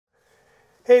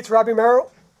Hey, it's Robbie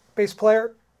Merrill, bass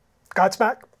player,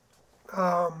 Godsmack.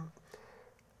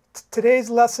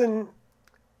 Today's lesson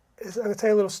is, I'm going to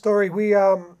tell you a little story.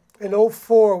 In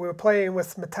 '04, we were playing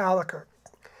with Metallica.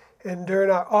 And during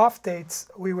our off dates,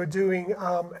 we were doing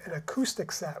an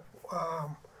acoustic set.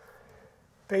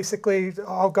 Basically,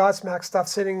 all Godsmack stuff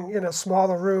sitting in a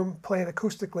smaller room playing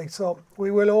acoustically. So we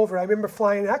went over. I remember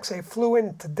flying, actually, I flew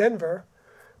into Denver,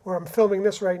 where I'm filming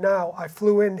this right now. I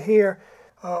flew in here.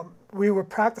 We were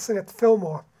practicing at the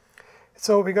Fillmore.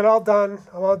 So we got all done.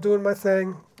 I'm all doing my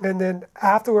thing. And then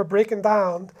after we're breaking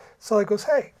down, Sully goes,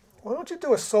 "Hey, why don't you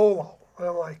do a solo?" And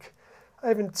I'm like, I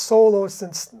haven't soloed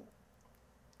since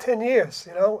 10 years,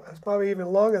 you know? It's probably even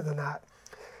longer than that.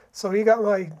 So he got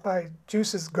my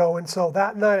juices going. So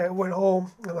that night I went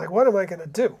home. I'm like, what am I going to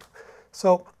do?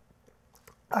 So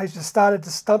I just started the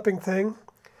stumping thing.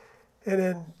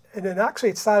 And then actually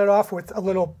it started off with a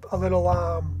little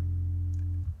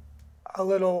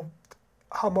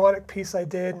harmonic piece I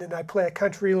did, and then I play a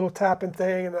country little tapping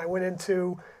thing, and I went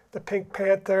into the Pink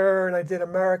Panther, and I did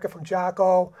America from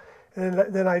Jocko, and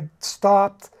then I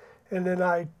stopped, and then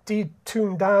I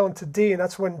detuned down to D, and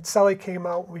that's when Sully came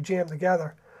out and we jammed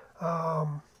together.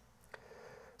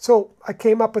 So I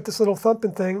came up with this little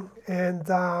thumping thing, and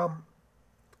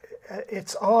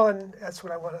it's on, that's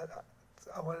what I wanted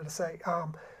to say.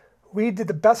 We did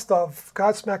the best of,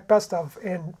 Godsmack best of,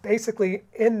 and basically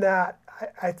in that,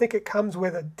 I think it comes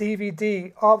with a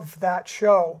DVD of that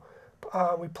show.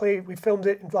 We filmed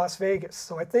it in Las Vegas,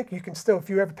 so I think you can still, if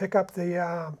you ever pick up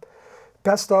the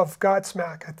best of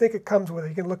Godsmack, I think it comes with it.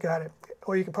 You can look at it,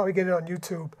 or you can probably get it on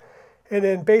YouTube. And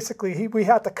then basically, we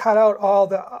had to cut out all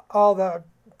the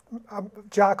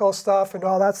Jocko stuff and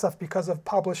all that stuff because of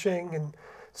publishing, and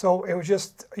so it was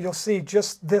just, you'll see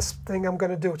just this thing I'm going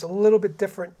to do. It's a little bit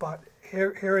different, but here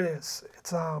it is.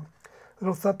 It's a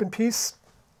little thumping piece.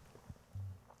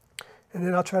 And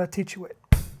then I'll try to teach you it.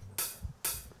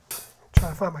 Try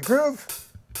to find my groove.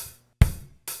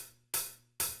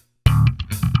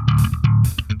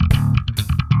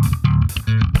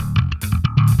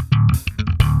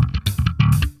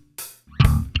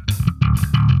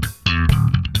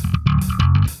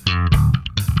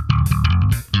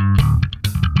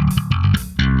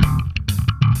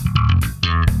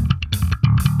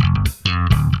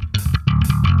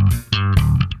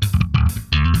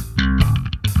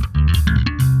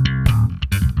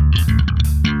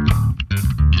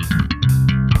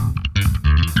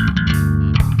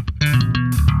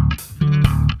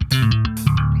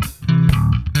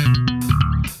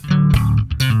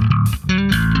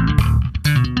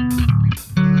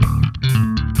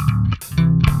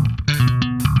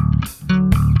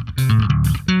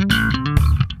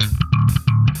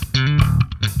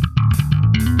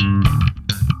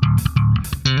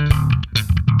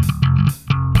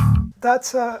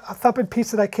 That's a thumping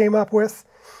piece that I came up with,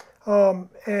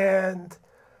 and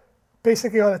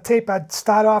basically on a tape I'd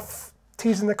start off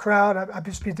teasing the crowd. I'd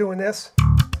just be doing this.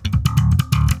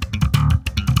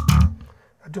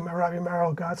 I'd do my Robbie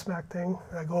Merrill Godsmack thing,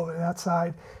 and I'd go over to that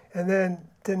side, and then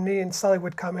me and Sully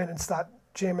would come in and start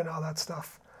jamming all that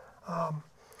stuff.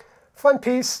 Fun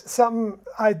piece, something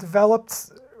I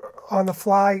developed on the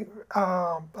fly.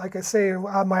 Like I say, in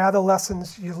my other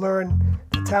lessons, you learn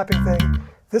the tapping thing.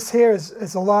 This here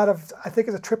is a lot of, I think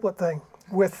it's a triplet thing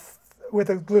with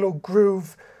a little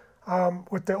groove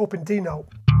with the open D note.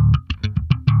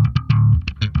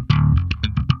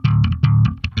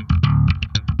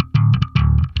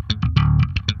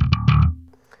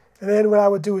 And then what I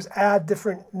would do is add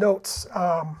different notes,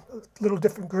 little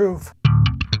different groove.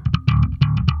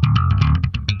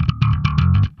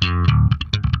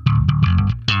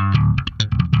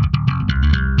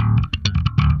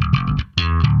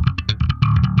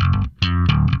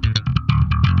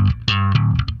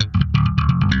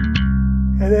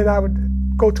 And then I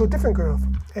would go to a different groove.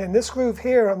 And this groove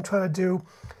here I'm trying to do,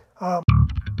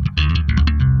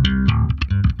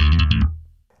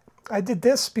 I did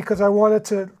this because I wanted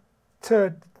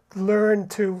to learn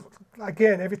to,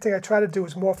 again, everything I try to do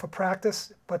is more for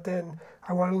practice, but then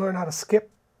I want to learn how to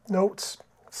skip notes,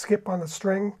 skip on the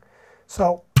string.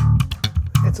 So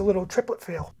it's a little triplet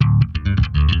feel.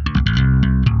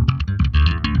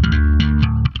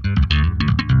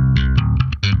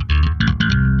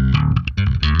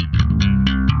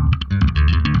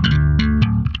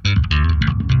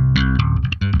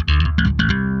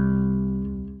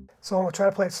 So I'm going to try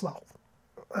to play it slow.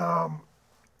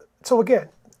 So again,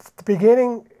 the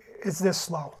beginning is this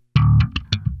slow.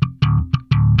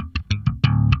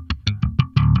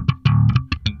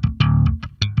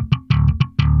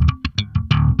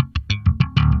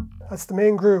 That's the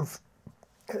main groove.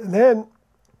 And then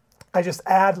I just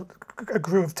add a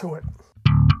groove to it.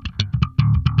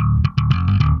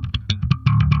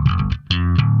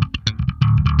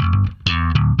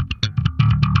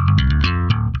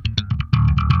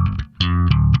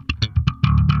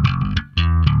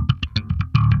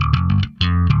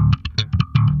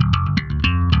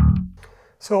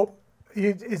 So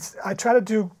I try to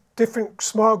do different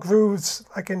small grooves,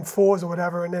 like in fours or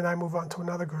whatever, and then I move on to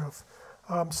another groove.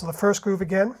 So the first groove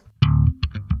again.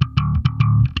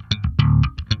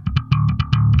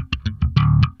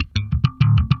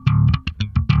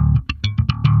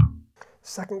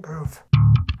 Second groove.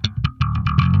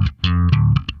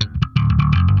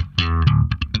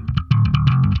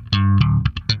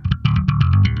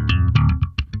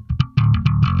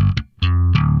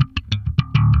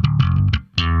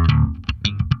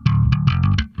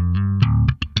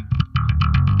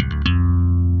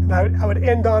 I would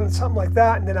end on something like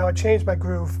that, and then I would change my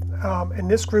groove. And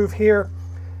this groove here,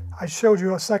 I showed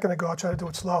you a second ago. I'll try to do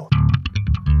it slow.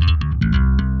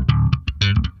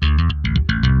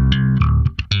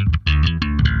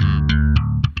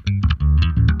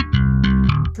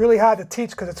 It's really hard to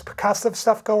teach because it's percussive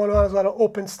stuff going on. There's a lot of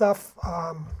open stuff.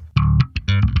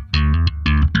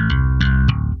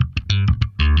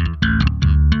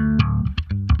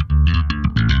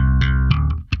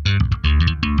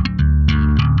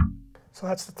 So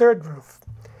that's the third groove.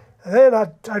 And then I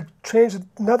changed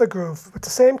another groove with the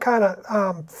same kind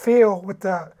of feel with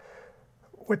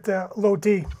the low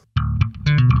D.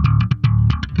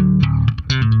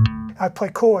 I play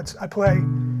chords.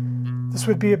 This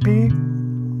would be a B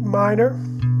minor,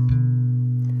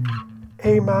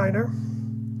 A minor,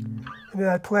 and then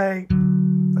I play,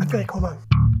 hold on.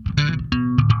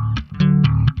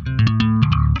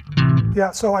 Yeah,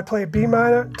 so I play a B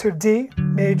minor to D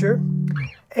major,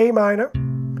 A minor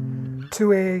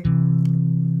to a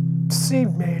C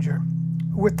major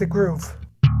with the groove.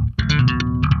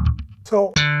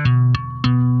 So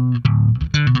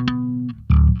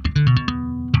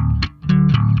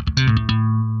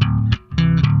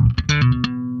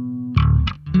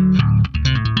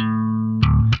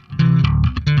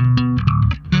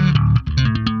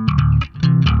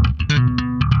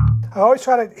I always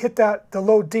try to hit the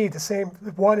low D, the same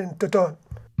one in da-dun.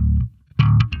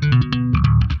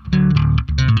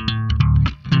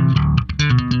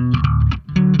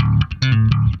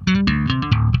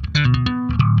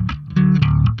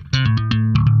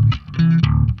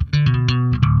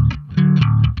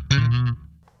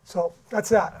 So that's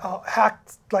that.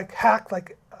 Hack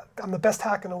like I'm the best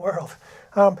hack in the world.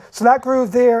 So that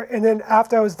groove there, and then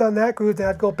after I was done that groove, then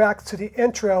I'd go back to the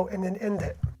intro and then end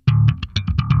it.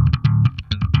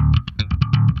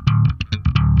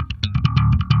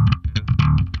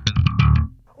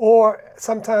 Or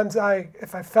sometimes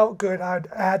if I felt good, I'd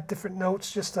add different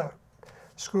notes just to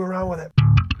screw around with it.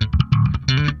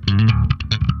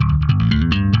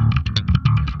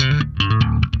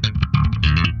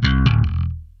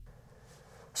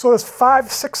 So there's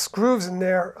 5, 6 grooves in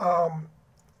there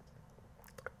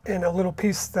in a little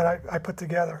piece that I put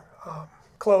together.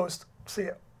 Closed. See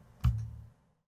ya.